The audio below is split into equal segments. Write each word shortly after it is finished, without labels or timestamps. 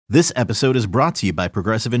This episode is brought to you by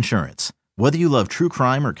Progressive Insurance. Whether you love true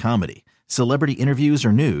crime or comedy, celebrity interviews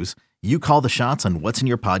or news, you call the shots on what's in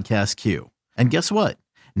your podcast queue. And guess what?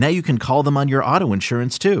 Now you can call them on your auto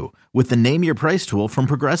insurance too with the Name Your Price tool from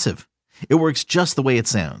Progressive. It works just the way it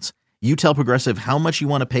sounds. You tell Progressive how much you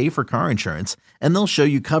want to pay for car insurance, and they'll show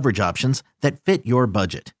you coverage options that fit your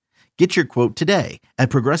budget. Get your quote today at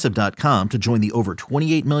Progressive.com to join the over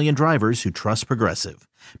 28 million drivers who trust Progressive.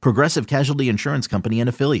 Progressive Casualty Insurance Company and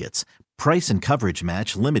Affiliates. Price and coverage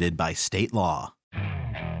match limited by state law.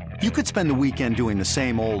 You could spend the weekend doing the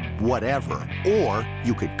same old whatever, or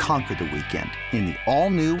you could conquer the weekend in the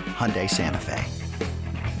all-new Hyundai Santa Fe.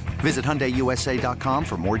 Visit HyundaiUSA.com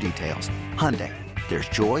for more details. Hyundai, there's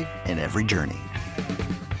joy in every journey.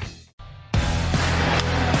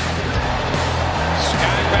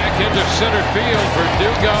 Back into center field.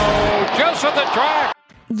 Verdugo just at the track.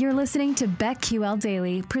 You're listening to BetQL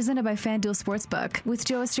Daily, presented by FanDuel Sportsbook, with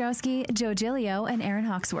Joe Ostrowski, Joe Giglio, and Aaron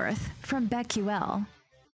Hawksworth from BetQL.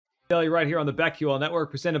 Daily right here on the BetQL Network,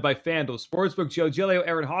 presented by FanDuel Sportsbook. Joe Giglio,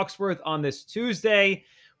 Aaron Hawksworth on this Tuesday.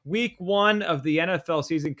 Week 1 of the NFL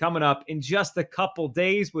season coming up in just a couple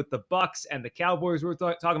days with the Bucs and the Cowboys. We're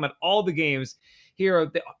talking about all the games here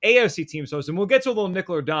at the AFC teams host, and we'll get to a little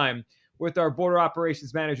nickel or dime with our border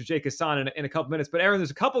operations manager, Jake Hassan, in a couple minutes. But Aaron,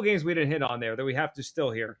 there's a couple games we didn't hit on there that we have to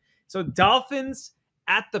still hear. So Dolphins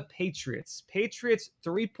at the Patriots. Patriots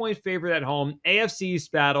 3-point favorite at home. AFC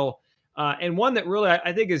East battle. And one that really,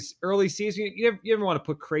 I think, is early season. You never want to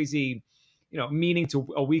put crazy, meaning to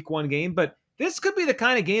a week 1 game. But this could be the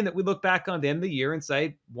kind of game that we look back on the end of the year and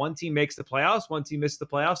say, one team makes the playoffs, one team misses the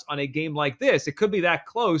playoffs on a game like this. It could be that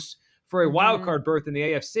close for a wild card berth in the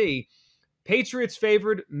AFC. Patriots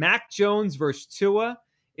favored, Mac Jones versus Tua.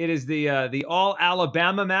 It is the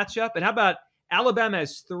all-Alabama matchup. And how about Alabama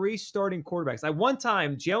has 3 starting quarterbacks? At one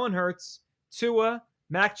time, Jalen Hurts, Tua,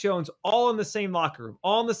 Mac Jones, all in the same locker room,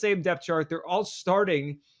 all in the same depth chart. They're all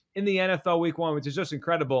starting in the NFL Week 1, which is just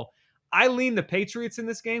incredible. I lean the Patriots in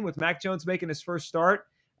this game with Mac Jones making his first start.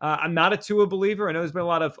 I'm not a Tua believer. I know there's been a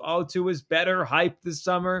lot of, Tua's better hype this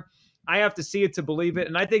summer. I have to see it to believe it.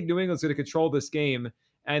 And I think New England's going to control this game.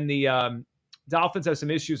 And the Dolphins have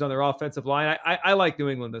some issues on their offensive line. I like New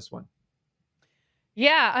England this one.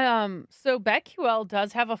 Yeah, so BetQL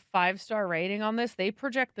does have a 5-star rating on this. They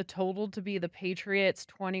project the total to be the Patriots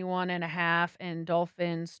 21.5 and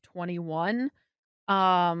Dolphins 21.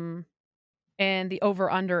 And the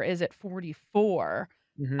over-under is at 44.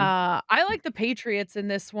 I like the Patriots in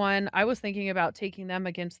this one. I was thinking about taking them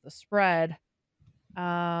against the spread.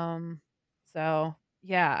 So,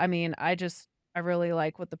 yeah, I mean, I really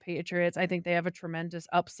like what the Patriots. I think they have a tremendous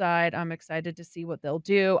upside. I'm excited to see what they'll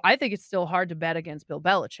do. I think it's still hard to bet against Bill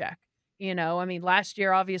Belichick. I mean, last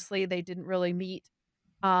year, obviously, they didn't really meet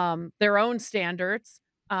their own standards,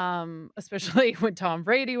 especially when Tom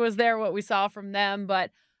Brady was there, what we saw from them.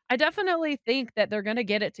 But I definitely think that they're going to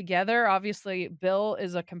get it together. Obviously, Bill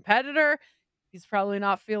is a competitor. He's probably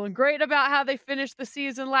not feeling great about how they finished the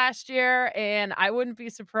season last year. And I wouldn't be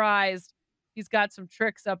surprised. He's got some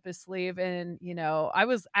tricks up his sleeve, and I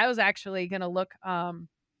was actually gonna look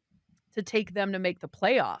to take them to make the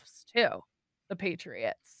playoffs too, the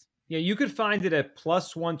Patriots. Yeah, you could find it at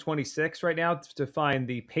plus 126 right now to find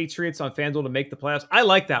the Patriots on FanDuel to make the playoffs. I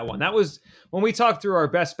like that one. That was when we talked through our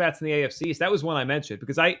best bets in the AFC. That was one I mentioned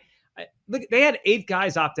because I look, they had 8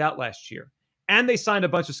 guys opt out last year, and they signed a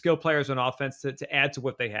bunch of skill players on offense to add to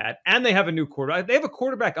what they had, and they have a new quarterback. They have a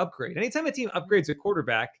quarterback upgrade. Anytime a team upgrades a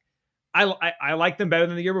quarterback, I like them better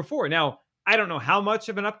than the year before. Now, I don't know how much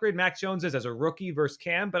of an upgrade Mac Jones is as a rookie versus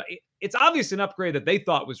Cam, but it's obviously an upgrade that they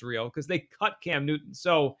thought was real because they cut Cam Newton.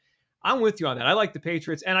 So I'm with you on that. I like the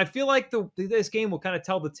Patriots, and I feel like this game will kind of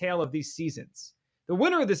tell the tale of these seasons. The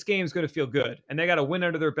winner of this game is going to feel good, and they got a win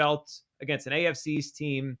under their belt against an AFC East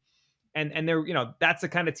team, and they're that's the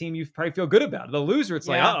kind of team you probably feel good about. The loser, it's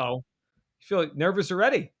like, you feel nervous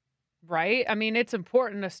already. Right? I mean, it's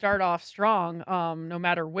important to start off strong, no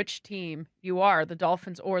matter which team you are, the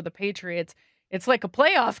Dolphins or the Patriots. It's like a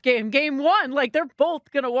playoff game, game 1. Like, they're both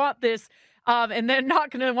going to want this, and they're not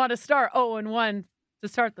going to want to start 0-1 to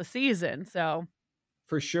start the season. So,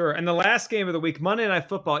 for sure. And the last game of the week, Monday Night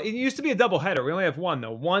Football, it used to be a doubleheader. We only have one,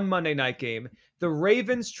 though. One Monday night game. The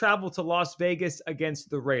Ravens travel to Las Vegas against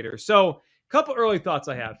the Raiders. So, a couple early thoughts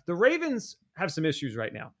I have. The Ravens have some issues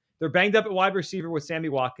right now. They're banged up at wide receiver with Sammy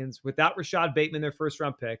Watkins, without Rashad Bateman, their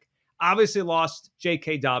first-round pick. Obviously lost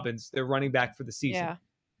J.K. Dobbins, their running back for the season. Yeah.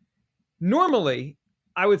 Normally,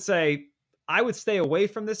 I would say I would stay away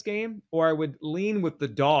from this game, or I would lean with the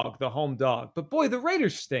dog, the home dog. But boy, the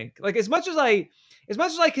Raiders stink. Like as much as I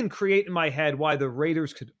can create in my head why the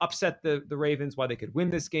Raiders could upset the Ravens, why they could win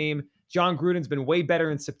this game. John Gruden's been way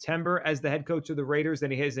better in September as the head coach of the Raiders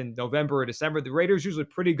than he is in November or December. The Raiders usually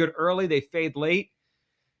pretty good early, they fade late.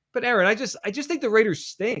 But Aaron, I just think the Raiders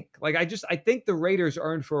stink. Like I think the Raiders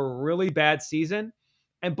are in for a really bad season,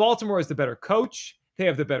 and Baltimore is the better coach. They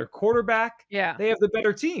have the better quarterback. Yeah. They have the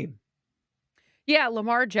better team. Yeah,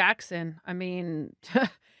 Lamar Jackson. I mean,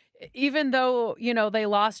 even though, they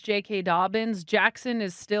lost J.K. Dobbins, Jackson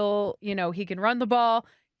is still, he can run the ball.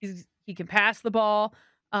 He can pass the ball.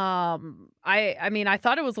 I mean, I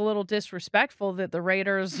thought it was a little disrespectful that the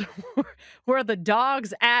Raiders were the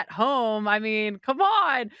dogs at home. I mean, come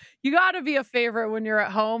on. You got to be a favorite when you're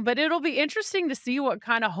at home, but it'll be interesting to see what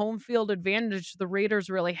kind of home field advantage the Raiders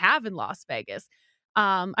really have in Las Vegas.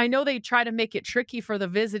 I know they try to make it tricky for the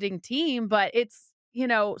visiting team, but it's,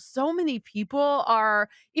 so many people are,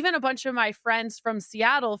 even a bunch of my friends from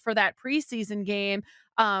Seattle for that preseason game,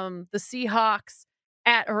 the Seahawks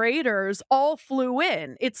at Raiders all flew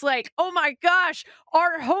in. It's like, oh my gosh,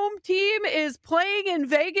 our home team is playing in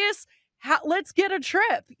Vegas. Let's get a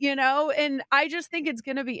trip, and I just think it's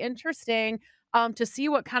going to be interesting to see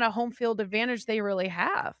what kind of home field advantage they really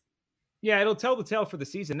have. Yeah, it'll tell the tale for the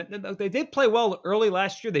season. They did play well early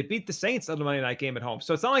last year. They beat the Saints on the Monday night game at home.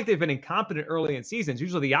 So it's not like they've been incompetent early in seasons.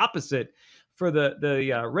 Usually the opposite for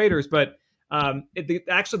the Raiders. But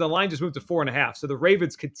actually, the line just moved to 4.5. So the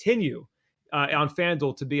Ravens continue on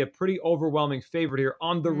FanDuel to be a pretty overwhelming favorite here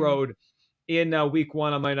on the road in week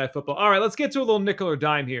 1 on Monday Night Football. All right, let's get to a little nickel or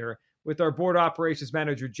dime here with our board operations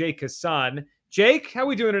manager, Jake Hassan. Jake, how are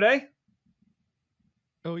we doing today?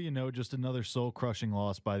 Oh, just another soul-crushing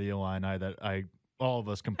loss by the Illini that all of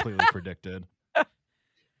us completely predicted.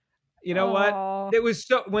 You know what? It was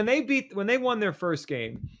so when they won their first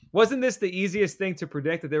game, wasn't this the easiest thing to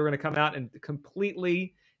predict that they were going to come out and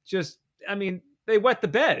completely they wet the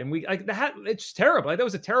bed, and it's terrible. Like, that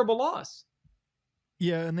was a terrible loss.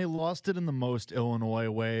 Yeah, and they lost it in the most Illinois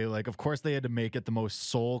way. Like, of course, they had to make it the most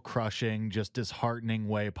soul-crushing, just disheartening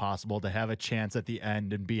way possible to have a chance at the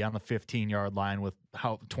end and be on the 15-yard line with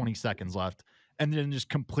 20 seconds left, and then just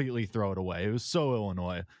completely throw it away. It was so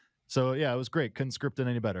Illinois. So, yeah, it was great. Couldn't script it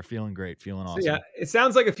any better. Feeling great. Feeling awesome. So, yeah, it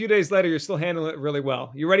sounds like a few days later, you're still handling it really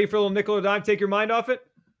well. You ready for a little nickel or dime? Take your mind off it?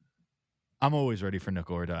 I'm always ready for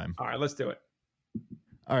nickel or dime. All right, let's do it.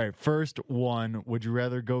 All right, first one. Would you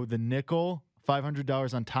rather go the nickel,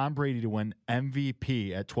 $500 on Tom Brady to win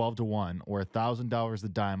MVP at 12-1, or $1,000 the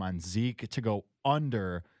dime on Zeke to go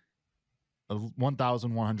under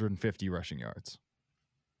 1,150 rushing yards?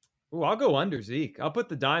 Ooh, I'll go under Zeke. I'll put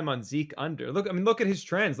the dime on Zeke under. Look at his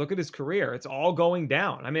trends. Look at his career. It's all going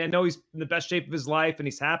down. I know he's in the best shape of his life and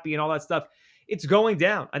he's happy and all that stuff. It's going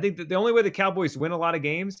down. I think that the only way the Cowboys win a lot of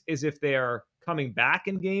games is if they are coming back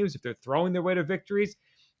in games, if they're throwing their way to victories.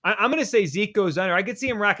 I'm going to say Zeke goes under. I could see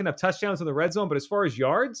him racking up touchdowns in the red zone, but as far as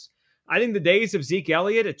yards, I think the days of Zeke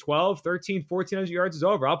Elliott at 12, 13, 1,400 yards is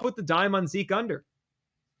over. I'll put the dime on Zeke under.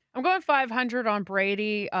 I'm going 500 on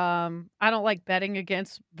Brady. I don't like betting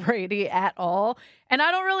against Brady at all. And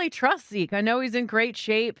I don't really trust Zeke. I know he's in great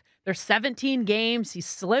shape. There's 17 games. He's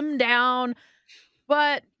slimmed down.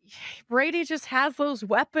 But Brady just has those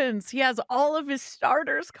weapons. He has all of his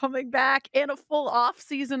starters coming back and a full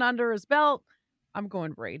offseason under his belt. I'm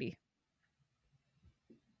going Brady.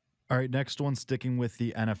 All right, next one, sticking with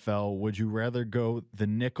the NFL. Would you rather go the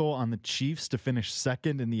nickel on the Chiefs to finish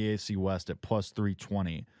second in the AFC West at plus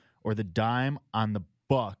 320, or the dime on the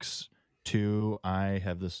Bucks to, I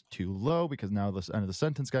have this too low because now this end of the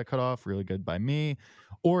sentence got cut off, really good by me,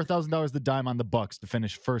 or $1,000 the dime on the Bucks to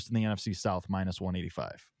finish first in the NFC South minus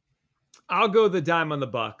 185? I'll go the dime on the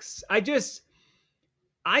Bucks.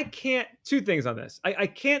 I can't, two things on this. I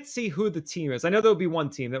can't see who the team is. I know there'll be one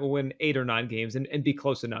team that will win 8 or 9 games and be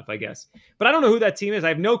close enough, I guess. But I don't know who that team is. I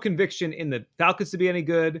have no conviction in the Falcons to be any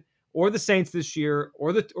good, or the Saints this year,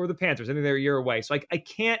 or the Panthers. I think they're a year away. So I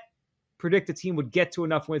can't predict a team would get to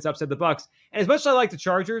enough wins to upset the Bucks. And as much as I like the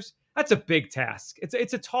Chargers, that's a big task.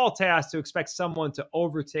 It's a tall task to expect someone to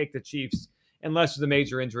overtake the Chiefs unless there's a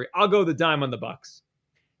major injury. I'll go the dime on the Bucks.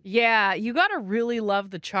 Yeah, you got to really love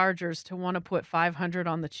the Chargers to want to put 500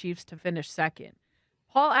 on the Chiefs to finish second.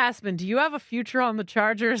 Paul Aspen, do you have a future on the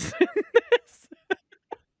Chargers?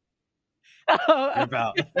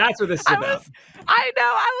 That's what this is about. I know.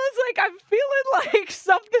 I was like, I'm feeling like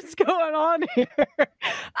something's going on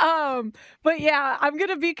here. But yeah, I'm going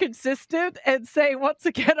to be consistent and say, once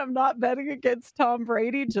again, I'm not betting against Tom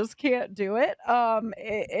Brady. Just can't do it.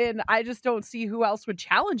 And I just don't see who else would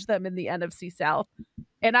challenge them in the NFC South.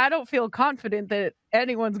 And I don't feel confident that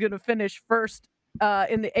anyone's going to finish first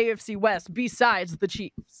in the AFC West besides the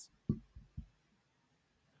Chiefs.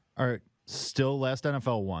 All right. Still last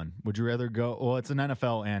NFL one. Would you rather go? Well, it's an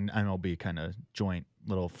NFL and MLB kind of joint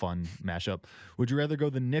little fun mashup. Would you rather go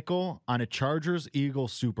the nickel on a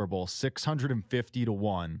Chargers-Eagles Super Bowl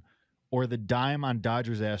 650-1 or the dime on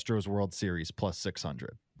Dodgers-Astros World Series plus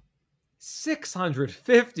 600?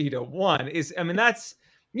 650-1 is, I mean, that's,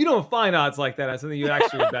 you don't find odds like that as something you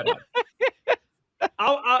actually would bet on.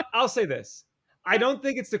 I'll say this. I don't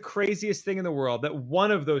think it's the craziest thing in the world that one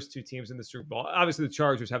of those two teams in the Super Bowl, obviously the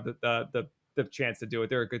Chargers have the chance to do it.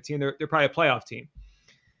 They're a good team. They're probably a playoff team.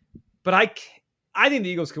 But I think the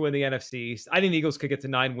Eagles could win the NFC East. I think the Eagles could get to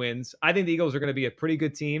 9 wins. I think the Eagles are going to be a pretty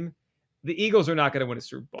good team. The Eagles are not going to win a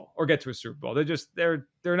Super Bowl or get to a Super Bowl. They're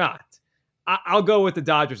not. I'll go with the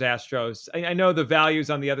Dodgers Astros. I know the value's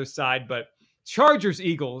on the other side, but Chargers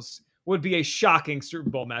Eagles would be a shocking Super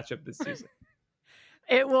Bowl matchup this season.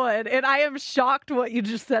 It would. And I am shocked what you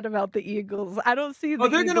just said about the Eagles. I don't see the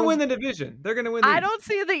they're going to win the division. They're going to win. I don't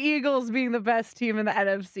see the Eagles being the best team in the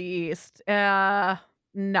NFC East. No,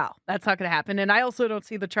 that's not going to happen. And I also don't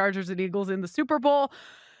see the Chargers and Eagles in the Super Bowl.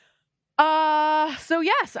 So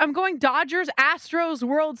yes, I'm going Dodgers, Astros,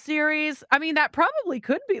 World Series. I mean, that probably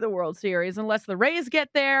could be the World Series unless the Rays get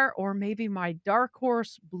there, or maybe my dark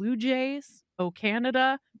horse Blue Jays. Oh,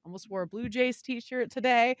 Canada. Almost wore a Blue Jays t-shirt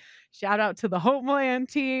today. Shout out to the Homeland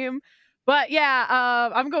team. But yeah,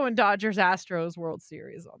 I'm going Dodgers, Astros, World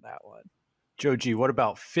Series on that one. Joe G, what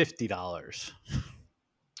about $50?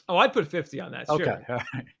 Oh, I'd put 50 on that. Okay. Sure. All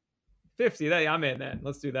right. 50. I'm in then.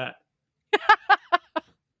 Let's do that.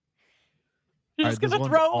 You're just going to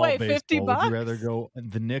throw away $50? Would you rather go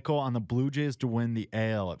the nickel on the Blue Jays to win the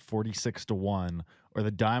AL at 46-1 or the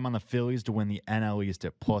dime on the Phillies to win the NL East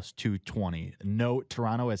at plus 220? Note,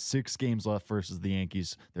 Toronto has 6 games left versus the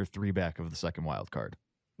Yankees. They're 3 back of the second wild card.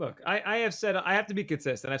 Look, I have said I have to be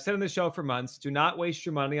consistent. I've said on the show for months, do not waste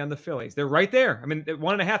your money on the Phillies. They're right there. I mean, they're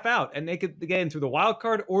 1.5 out, and they could get into the wild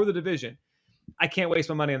card or the division. I can't waste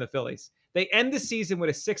my money on the Phillies. They end the season with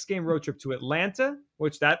a 6-game road trip to Atlanta,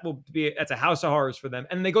 which that's a house of horrors for them.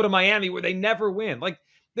 And they go to Miami where they never win. Like,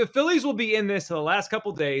 the Phillies will be in this for the last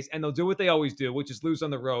couple days, and they'll do what they always do, which is lose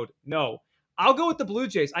on the road. No, I'll go with the Blue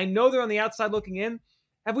Jays. I know they're on the outside looking in.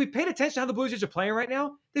 Have we paid attention to how the Blue Jays are playing right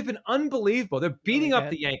now? They've been unbelievable. They're beating up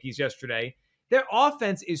the Yankees yesterday. Their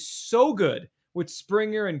offense is so good with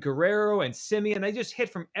Springer and Guerrero and Simeon. They just hit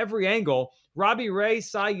from every angle. Robbie Ray,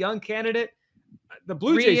 Cy Young candidate. The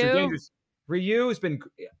Blue Jays are dangerous. Ryu has been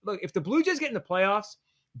 – look, if the Blue Jays get in the playoffs,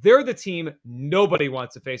 they're the team nobody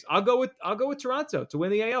wants to face. I'll go with Toronto to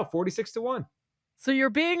win the AL 46-1. So you're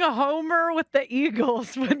being a homer with the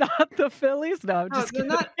Eagles, but not the Phillies? No, I'm just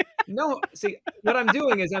kidding. No, see, what I'm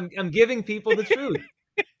doing is I'm giving people the truth.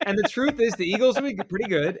 And the truth is the Eagles will be pretty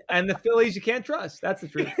good, and the Phillies you can't trust. That's the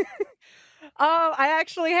truth. I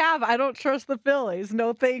actually have. I don't trust the Phillies.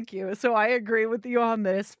 No, thank you. So I agree with you on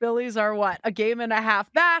this. Phillies are what? A game and a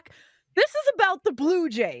half back. This is about the Blue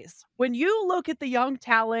Jays. When you look at the young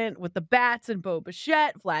talent with the bats and Bo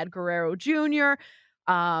Bichette, Vlad Guerrero Jr.,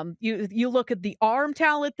 you look at the arm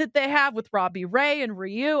talent that they have with Robbie Ray and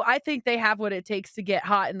Ryu, I think they have what it takes to get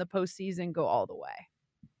hot in the postseason, go all the way.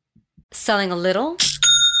 Selling a little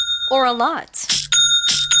or a lot?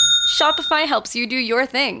 Shopify helps you do your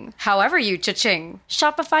thing, however you cha-ching.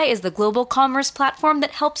 Shopify is the global commerce platform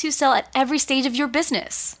that helps you sell at every stage of your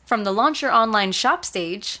business. From the launch your online shop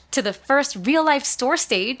stage, to the first real-life store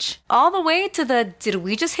stage, all the way to the did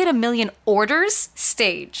we just hit 1 million orders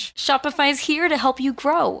stage. Shopify is here to help you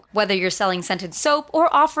grow. Whether you're selling scented soap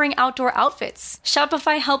or offering outdoor outfits,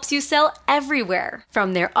 Shopify helps you sell everywhere.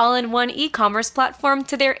 From their all-in-one e-commerce platform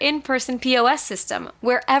to their in-person POS system,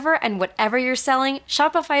 wherever and whatever you're selling,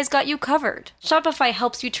 Shopify's got you covered. Shopify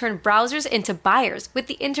helps you turn browsers into buyers with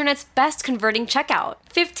the internet's best converting checkout.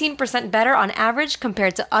 15% better on average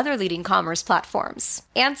compared to other leading commerce platforms.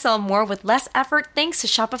 And sell more with less effort thanks to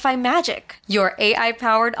Shopify Magic, your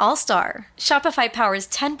AI-powered all-star. Shopify powers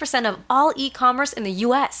 10% of all e-commerce in the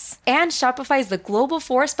US. And Shopify is the global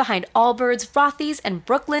force behind Allbirds, Rothy's, and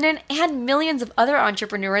Brooklinen, and millions of other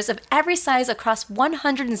entrepreneurs of every size across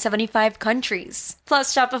 175 countries.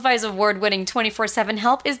 Plus, Shopify's award-winning 24/7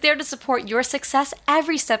 help is there to support your success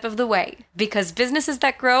every step of the way. Because businesses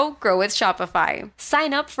that grow, grow with Shopify.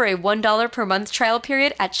 Sign up for a $1 per month trial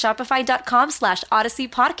period at shopify.com/Odyssey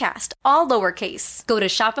Podcast, all lowercase. Go to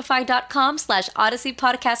shopify.com/Odyssey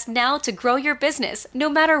Podcast now to grow your business, no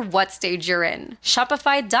matter what stage you're in.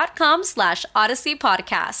 Shopify.com/Odyssey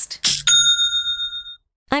Podcast.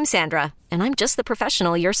 I'm Sandra, and I'm just the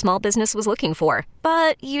professional your small business was looking for.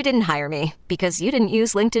 But you didn't hire me because you didn't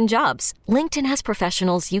use LinkedIn Jobs. LinkedIn has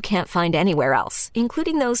professionals you can't find anywhere else,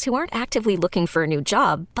 including those who aren't actively looking for a new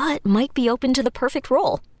job, but might be open to the perfect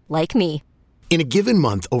role, like me. In a given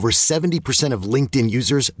month, over 70% of LinkedIn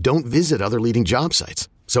users don't visit other leading job sites.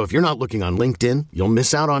 So if you're not looking on LinkedIn, you'll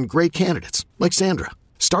miss out on great candidates like Sandra.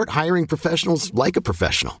 Start hiring professionals like a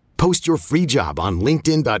professional. Post your free job on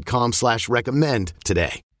linkedin.com/recommend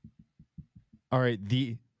today. All right.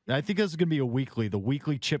 I think this is going to be the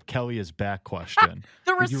weekly Chip Kelly is back question.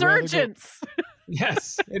 The resurgence.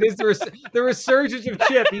 Yes, it is the resurgence of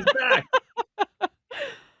Chip. He's back.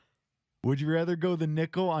 Would you rather go the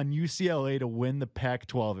nickel on UCLA to win the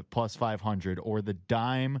Pac-12 at plus 500 or the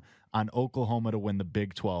dime on Oklahoma to win the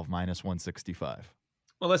Big 12 minus 165?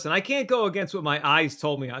 Well, listen, I can't go against what my eyes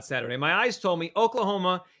told me on Saturday. My eyes told me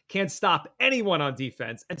Oklahoma can't stop anyone on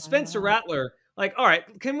defense. And Spencer Rattler, like, all right,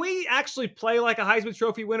 can we actually play like a Heisman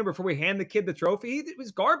Trophy winner before we hand the kid the trophy? It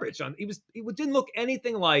was garbage. He didn't look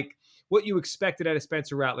anything like what you expected out of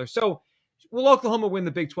Spencer Rattler. So will Oklahoma win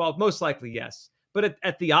the Big 12? Most likely, yes. But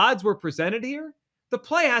at the odds we're presented here, the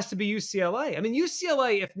play has to be UCLA. I mean,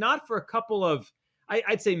 UCLA, if not for a couple of,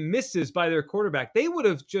 I'd say, misses by their quarterback, they would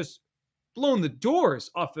have just blown the doors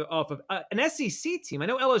off of an SEC team. I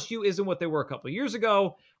know LSU isn't what they were a couple of years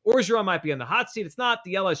ago. Orgeron might be on the hot seat. It's not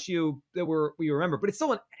the LSU that we remember, but it's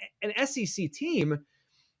still an SEC team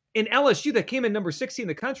in LSU that came in number 16 in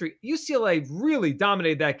the country. UCLA really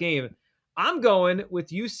dominated that game. I'm going with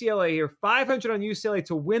UCLA here. 500 on UCLA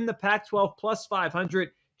to win the Pac-12 plus 500.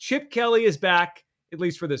 Chip Kelly is back, at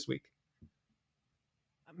least for this week.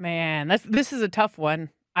 Man, this is a tough one.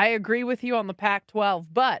 I agree with you on the Pac-12,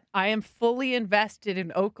 but I am fully invested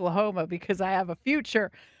in Oklahoma because I have a future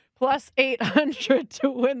plus 800 to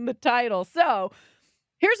win the title. So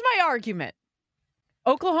here's my argument.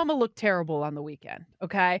 Oklahoma looked terrible on the weekend,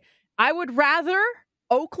 okay? I would rather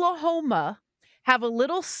Oklahoma have a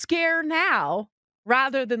little scare now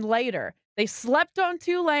rather than later. They slept on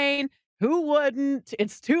Tulane. Who wouldn't?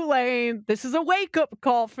 It's Tulane. This is a wake-up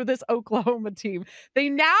call for this Oklahoma team. They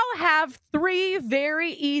now have 3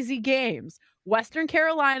 very easy games. Western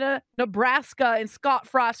Carolina, Nebraska, and Scott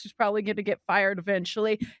Frost, who's probably going to get fired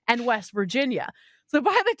eventually, and West Virginia. So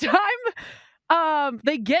by the time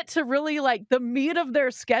they get to really like the meat of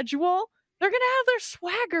their schedule, they're going to have their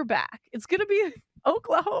swagger back. It's going to be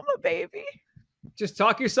Oklahoma, baby. Just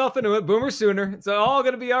talk yourself into it, Boomer Sooner. It's all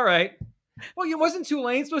going to be all right. Well, wasn't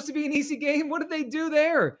Tulane supposed to be an easy game? What did they do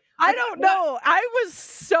there? I don't know. I was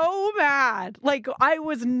so mad. Like, I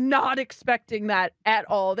was not expecting that at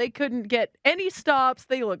all. They couldn't get any stops.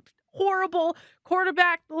 They looked horrible.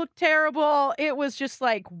 Quarterback looked terrible. It was just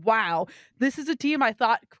like, wow, this is a team I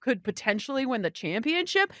thought could potentially win the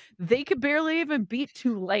championship. They could barely even beat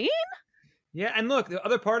Tulane. Yeah, and look, the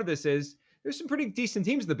other part of this is there's some pretty decent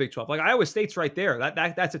teams in the Big 12. Like Iowa State's right there.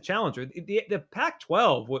 That's a challenger. The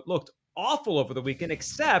Pac-12 looked awful over the weekend,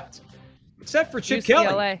 except for Chip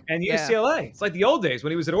Kelly and UCLA. It's like the old days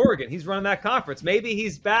when he was at Oregon. He's running that conference. Maybe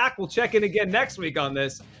he's back. We'll check in again next week on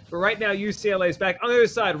this. But right now, UCLA is back. On the other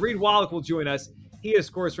side, Reed Wallach will join us. He is,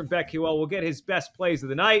 of course, from BetQL. We'll get his best plays of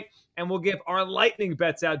the night, and we'll give our lightning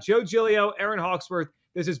bets out. Joe Giglio, Aaron Hawksworth.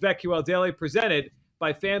 This is BetQL Daily, presented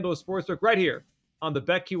by FanDuel Sportsbook, right here on the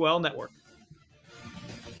BetQL Network.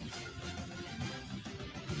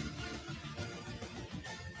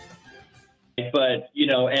 But,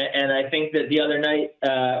 and I think that the other night,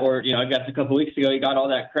 I guess a couple weeks ago, he got all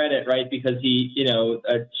that credit, right? Because he,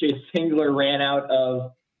 Chase Singler ran out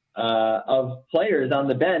of players on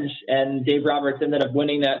the bench, and Dave Roberts ended up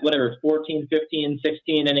winning that, 14, 15,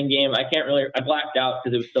 16 inning game. I blacked out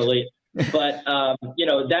because it was so late. But,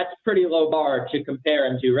 that's pretty low bar to compare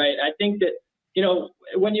him to, right? I think that,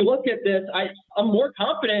 when you look at this, I'm more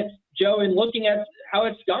confident, Joe, in looking at how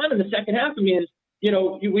it's gone in the second half. I mean,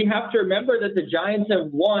 we have to remember that the Giants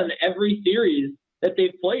have won every series that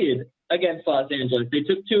they've played against Los Angeles. They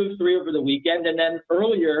took 2 of 3 over the weekend. And then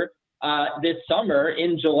earlier this summer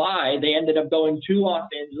in July, they ended up going to Los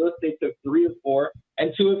Angeles. They took 3 of 4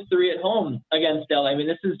 and 2 of 3 at home against LA. I mean,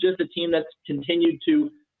 this is just a team that's continued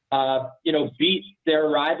to, beat their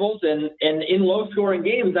rivals and in low-scoring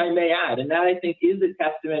games, I may add. And that, I think, is a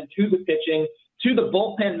testament to the pitching, to the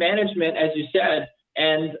bullpen management, as you said.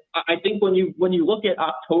 And I think when you look at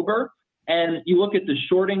October and you look at the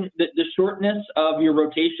shortness of your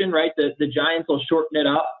rotation, right, the Giants will shorten it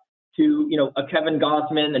up to, a Kevin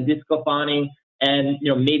Gausman, a DeSclafani, and,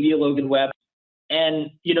 maybe a Logan Webb. And,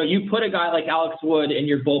 you put a guy like Alex Wood in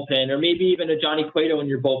your bullpen, or maybe even a Johnny Cueto in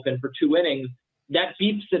your bullpen for 2 innings. that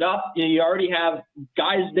beeps it up. You already have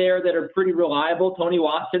guys there that are pretty reliable. Tony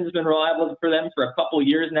Watson's been reliable for them for a couple of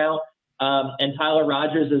years now. And Tyler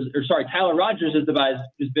Rogers is the guy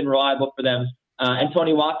who's been reliable for them. And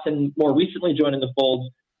Tony Watson more recently joined in the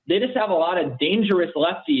fold. They just have a lot of dangerous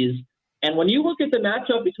lefties. And when you look at the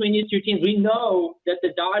matchup between these two teams, we know that the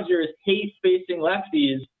Dodgers hate facing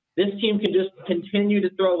lefties. This team can just continue to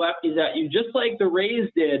throw lefties at you, just like the Rays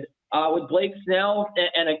did with Blake Snell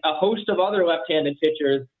and a host of other left-handed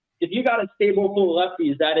pitchers. If you got a stable pool of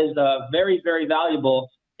lefties, that is very, very valuable.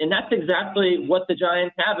 And that's exactly what the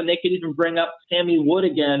Giants have. And they could even bring up Sammy Wood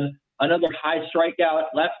again, another high strikeout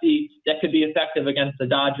lefty that could be effective against the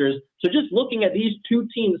Dodgers. So just looking at these two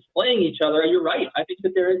teams playing each other, you're right. I think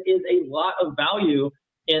that there is a lot of value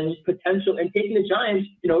in potential and taking the Giants,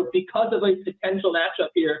 because of a potential matchup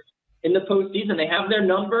here in the postseason. They have their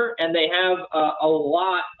number and they have a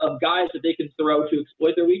lot of guys that they can throw to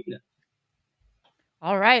exploit their weakness.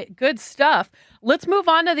 All right, good stuff. Let's move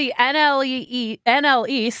on to the NL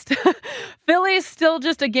East. Philly's still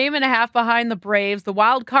just a game and a half behind the Braves. The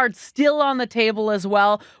wild card's still on the table as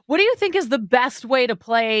well. What do you think is the best way to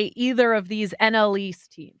play either of these NL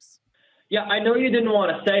East teams? Yeah, I know you didn't want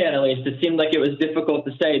to say NL East. It seemed like it was difficult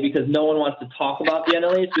to say because no one wants to talk about the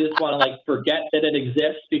NL East. We just want to forget that it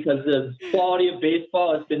exists because the quality of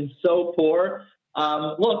baseball has been so poor.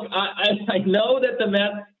 Look, I know that the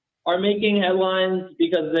Mets are making headlines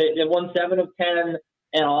because they won 7 of 10,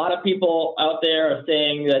 and a lot of people out there are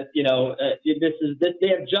saying that they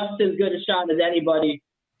have just as good a shot as anybody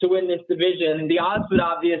to win this division. The odds would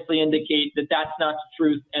obviously indicate that that's not the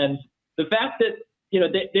truth, and the fact that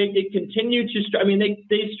they continue to.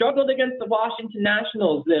 They struggled against the Washington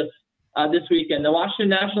Nationals this weekend. The Washington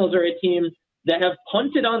Nationals are a team that have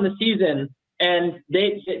punted on the season, and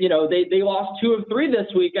they lost 2 of 3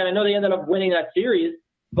 this weekend. I know they ended up winning that series.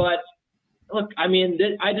 But look, I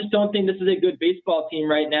just don't think this is a good baseball team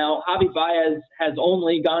right now. Javi Baez has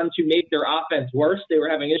only gone to make their offense worse. They were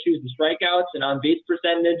having issues with strikeouts and on base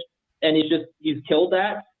percentage, and he's killed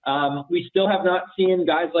that. We still have not seen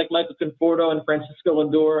guys like Michael Conforto and Francisco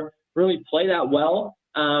Lindor really play that well.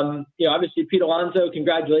 Obviously Pete Alonso,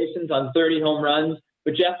 congratulations on 30 home runs.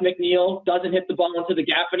 But Jeff McNeil doesn't hit the ball into the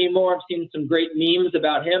gap anymore. I've seen some great memes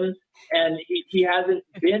about him, and he hasn't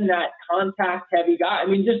been that contact-heavy guy.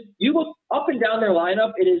 Just you look up and down their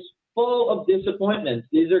lineup, it is full of disappointments.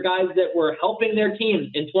 These are guys that were helping their teams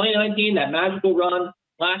in 2019, that magical run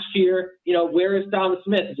last year. Where is Tom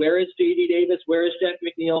Smith? Where is J.D. Davis? Where is Jeff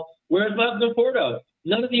McNeil? Where is Michael Conforto?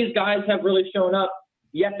 None of these guys have really shown up,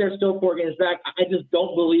 yet they're still 4 games back. I just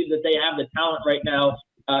don't believe that they have the talent right now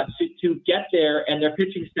to get there, and their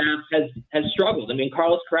pitching staff has struggled.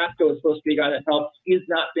 Carlos Carrasco is supposed to be a guy that helps. He's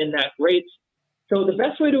not been that great. So the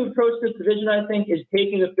best way to approach this division, I think, is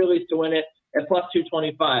taking the Phillies to win it at plus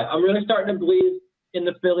 225. I'm really starting to believe in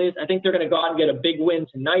the Phillies. I think they're going to go out and get a big win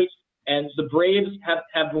tonight. And the Braves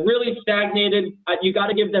have really stagnated. You got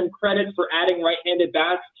to give them credit for adding right-handed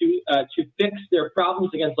bats to fix their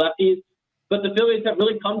problems against lefties. But the Phillies have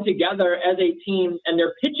really come together as a team, and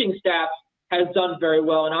their pitching staff has done very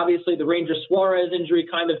well. And obviously the Ranger Suarez injury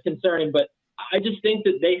kind of concerning, but I just think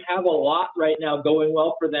that they have a lot right now going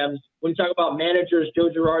well for them. When you talk about managers, Joe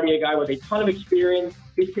Girardi, a guy with a ton of experience,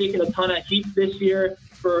 he's taken a ton of heat this year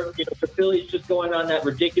for the Phillies just going on that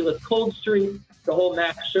ridiculous cold streak, the whole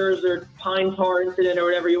Max Scherzer pine tar incident or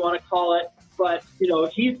whatever you want to call it. But,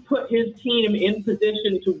 he's put his team in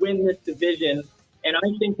position to win this division. And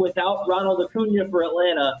I think without Ronald Acuna for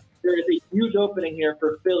Atlanta, there is a huge opening here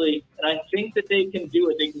for Philly, and I think that they can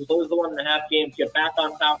do it. They can close the 1.5 games, get back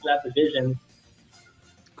on top of that division.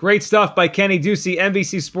 Great stuff by Kenny Ducey,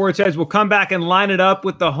 NBC Sports Edge. We'll come back and line it up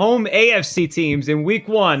with the home AFC teams in Week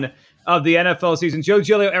 1 of the NFL season. Joe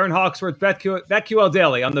Giglio, Aaron Hawksworth, BetQL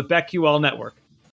Daily on the BetQL Network.